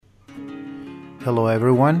Hello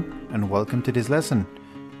everyone and welcome to this lesson.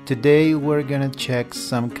 Today we're gonna check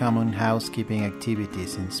some common housekeeping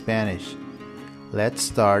activities in Spanish. Let's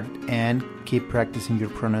start and keep practicing your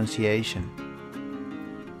pronunciation.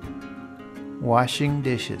 Washing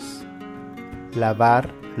dishes. Lavar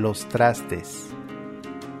los trastes.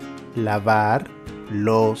 Lavar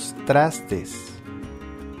los trastes.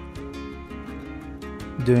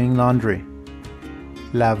 Doing laundry.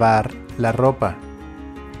 Lavar la ropa.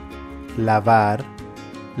 Lavar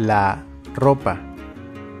la ropa.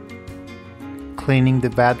 Cleaning the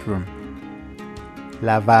bathroom.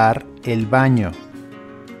 Lavar el baño.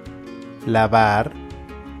 Lavar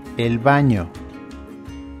el baño.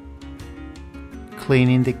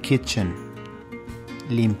 Cleaning the kitchen.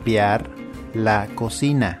 Limpiar la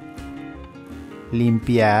cocina.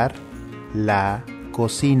 Limpiar la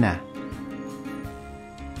cocina.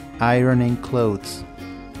 Ironing clothes.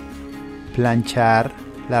 Planchar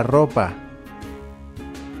la ropa.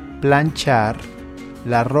 Planchar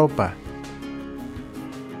la ropa.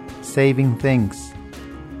 Saving things.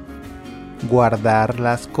 Guardar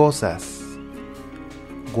las cosas.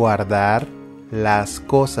 Guardar las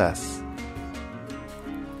cosas.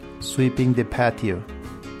 Sweeping the patio.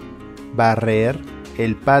 Barrer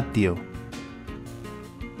el patio.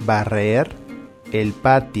 Barrer el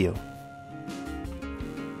patio.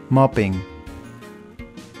 Mopping.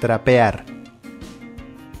 Trapear.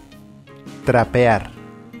 Trapear.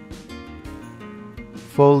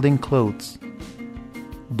 Folding clothes.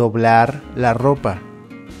 Doblar la ropa.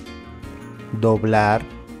 Doblar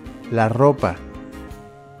la ropa.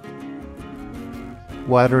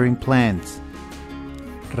 Watering plants.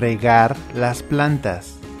 Regar las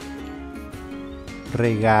plantas.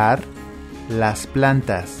 Regar las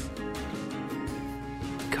plantas.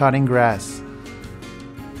 Cutting grass.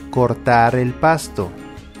 Cortar el pasto.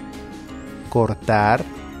 Cortar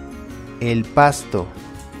el pasto.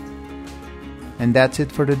 And that's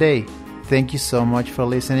it for today. Thank you so much for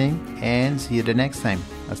listening and see you the next time.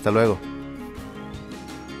 Hasta luego.